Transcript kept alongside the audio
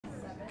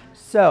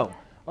So,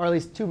 or at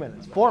least 2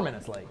 minutes, 4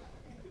 minutes late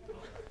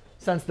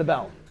since the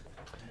bell.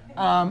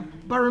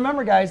 But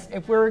remember, guys,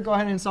 if we're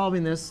going ahead and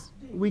solving this,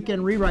 we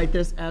can rewrite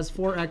this as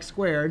 4x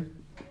squared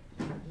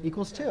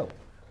equals 2,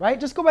 right?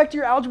 Just go back to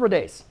your algebra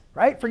days,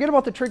 right? Forget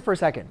about the trig for a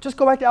second. Just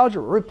go back to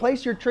algebra.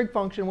 Replace your trig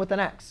function with an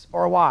x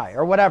or a y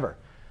or whatever.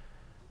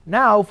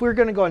 Now, if we're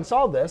going to go and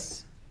solve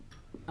this,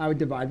 I would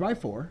divide by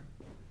 4.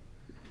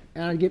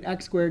 And I'd get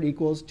x squared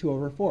equals 2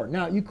 over 4.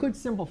 Now, you could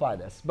simplify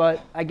this.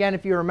 But again,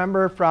 if you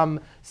remember from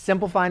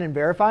simplifying and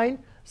verifying,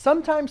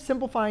 sometimes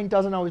simplifying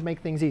doesn't always make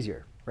things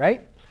easier,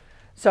 right?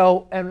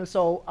 So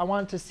I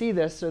want to see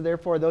this. So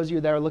therefore, those of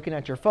you that are looking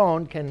at your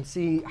phone can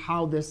see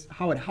how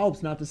it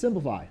helps not to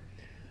simplify.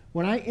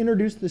 When I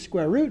introduce the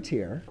square roots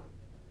here,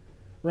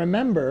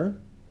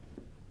 remember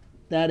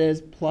that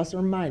is plus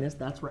or minus.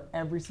 That's where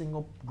every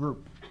single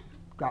group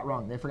got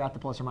wrong. They forgot the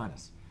plus or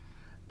minus.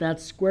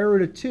 That's square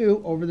root of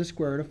 2 over the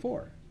square root of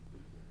 4,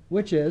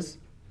 which is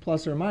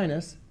plus or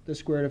minus the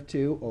square root of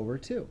 2 over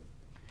 2.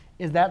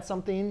 Is that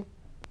something,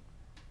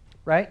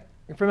 right,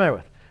 you're familiar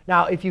with?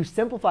 Now, if you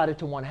simplified it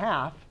to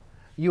 1/2,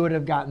 you would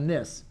have gotten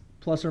this,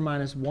 plus or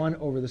minus 1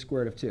 over the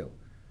square root of 2.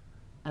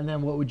 And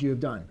then what would you have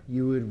done?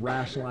 You would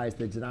rationalize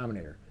the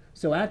denominator.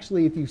 So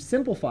actually, if you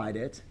simplified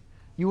it,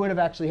 you would have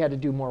actually had to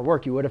do more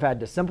work. You would have had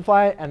to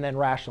simplify it and then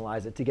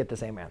rationalize it to get the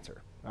same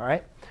answer. All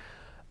right?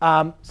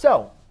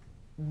 So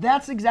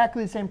that's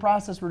exactly the same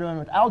process we're doing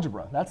with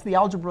algebra. That's the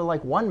algebra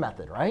like 1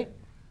 method, right?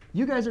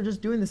 You guys are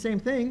just doing the same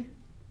thing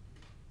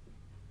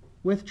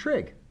with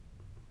trig.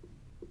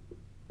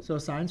 So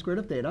sine squared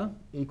of theta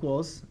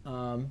equals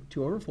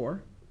 2 over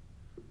 4,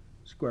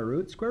 square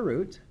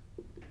root.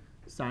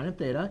 Sine of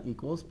theta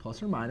equals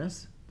plus or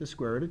minus the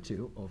square root of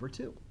 2 over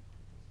 2.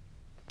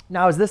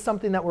 Now, is this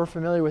something that we're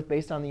familiar with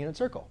based on the unit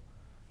circle?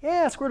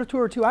 Yeah, square root of 2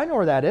 over 2, I know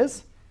where that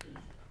is.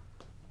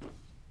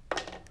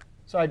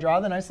 So I draw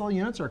the nice little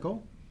unit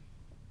circle.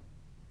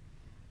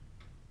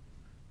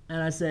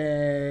 And I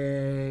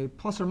say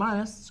plus or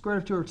minus square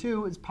root of 2 over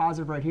 2 is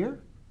positive right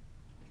here.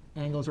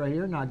 Angle's right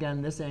here. Now,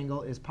 again, this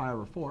angle is pi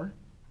over 4.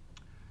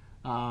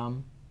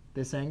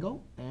 This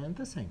angle and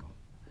this angle.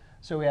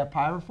 So we have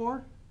pi over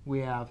 4. We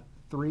have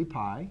 3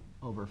 pi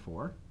over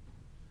 4.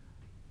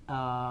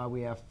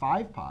 We have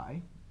 5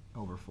 pi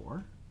over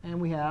 4.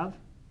 And we have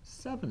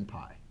 7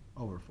 pi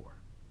over 4.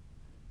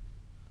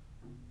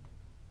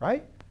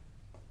 Right?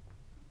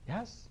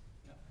 Yes?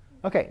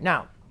 OK,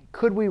 now,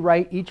 could we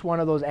write each one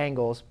of those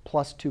angles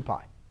plus 2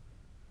 pi?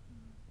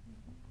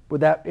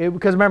 Would that,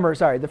 because remember,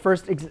 sorry, the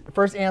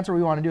first answer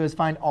we want to do is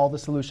find all the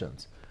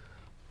solutions.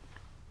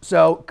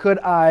 So could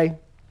I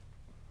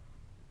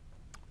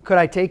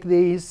take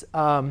these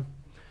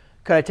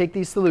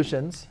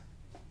solutions,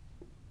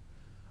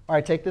 or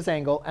I take this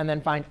angle and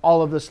then find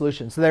all of the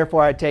solutions? So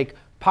therefore, I take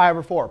pi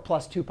over 4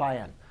 plus 2 pi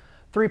n,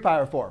 3 pi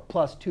over 4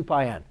 plus 2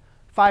 pi n,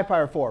 5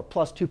 pi over 4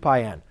 plus 2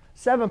 pi n,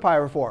 7 pi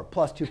over 4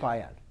 plus 2 pi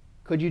n.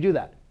 Could you do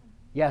that?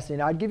 Yes,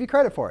 and I'd give you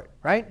credit for it,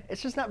 right?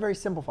 It's just not very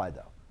simplified,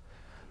 though.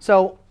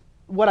 So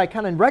what I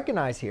kind of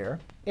recognize here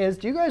is,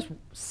 do you guys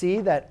see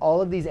that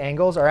all of these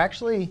angles are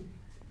actually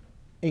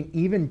an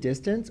even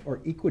distance or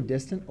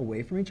equidistant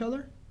away from each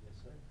other?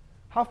 Yes, sir.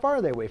 How far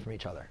are they away from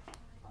each other?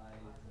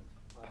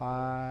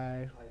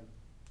 Pi.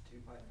 2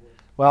 pi 4.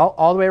 Well,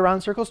 all the way around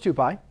the circle is 2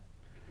 pi.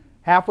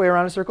 Halfway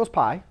around the circle is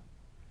pi.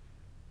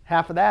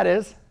 Half of that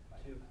is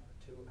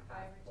 2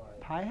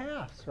 pi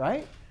halves,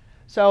 right?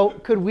 So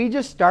could we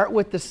just start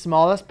with the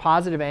smallest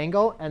positive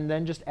angle and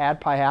then just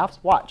add pi halves?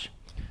 Watch.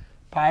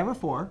 Pi over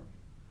 4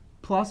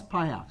 plus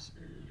pi halves,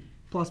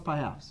 plus pi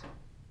halves,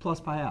 plus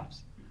pi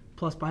halves,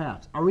 plus pi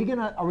halves. Are we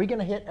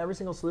gonna hit every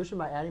single solution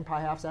by adding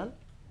pi halves n?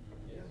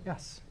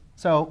 Yes.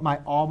 So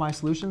all my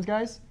solutions,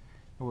 guys,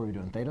 what are we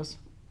doing? Thetas?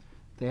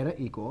 Theta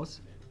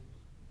equals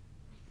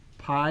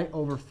pi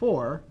over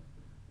 4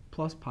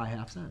 plus pi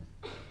halves n.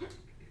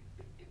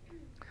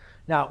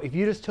 Now, if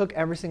you just took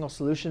every single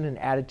solution and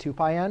added 2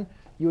 pi n,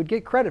 you would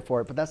get credit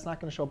for it, but that's not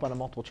going to show up on a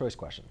multiple choice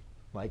question.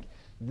 Like,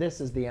 this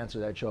is the answer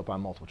that would show up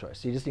on multiple choice.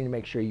 So you just need to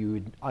make sure you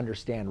would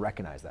understand,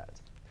 recognize that.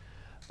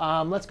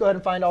 Let's go ahead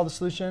and find all the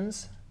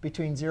solutions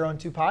between 0 and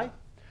 2 pi.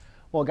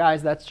 Well,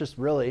 guys, that's just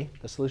really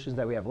the solutions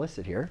that we have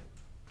listed here.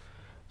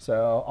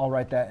 So I'll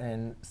write that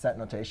in set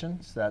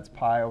notation. So that's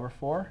pi over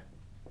 4,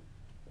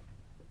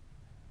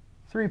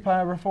 3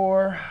 pi over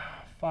 4,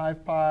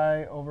 5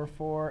 pi over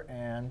 4,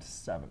 and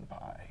 7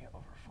 pi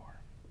over 4.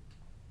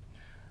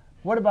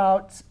 What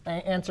about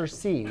answer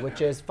C,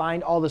 which is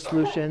find all the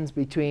solutions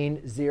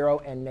between 0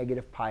 and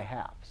negative pi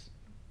halves?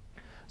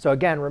 So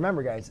again,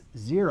 remember, guys,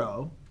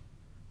 0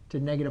 to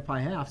negative pi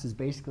halves is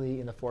basically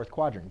in the 4th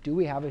quadrant. Do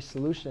we have a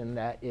solution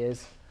that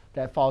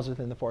falls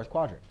within the 4th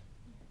quadrant?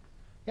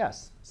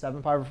 Yes.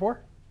 7 pi over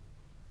 4?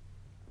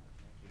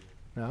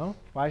 No?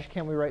 Why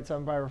can't we write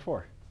 7 pi over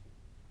 4?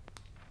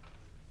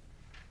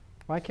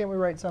 Why can't we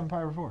write 7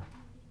 pi over 4?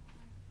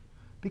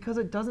 Because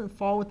it doesn't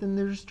fall within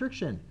the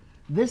restriction.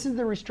 This is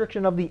the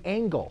restriction of the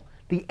angle.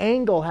 The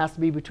angle has to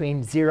be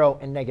between 0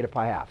 and negative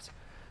pi halves.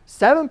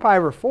 7 pi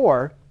over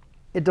 4,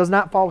 it does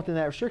not fall within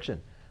that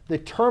restriction. The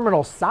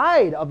terminal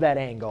side of that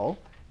angle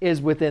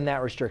is within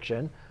that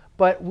restriction.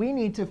 But we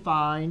need to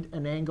find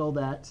an angle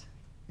that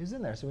is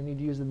in there. So we need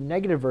to use the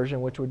negative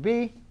version, which would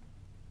be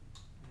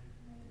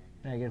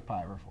negative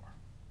pi over 4.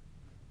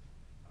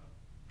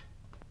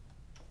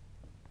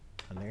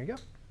 And there you go.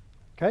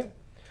 OK?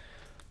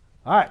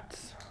 All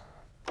right.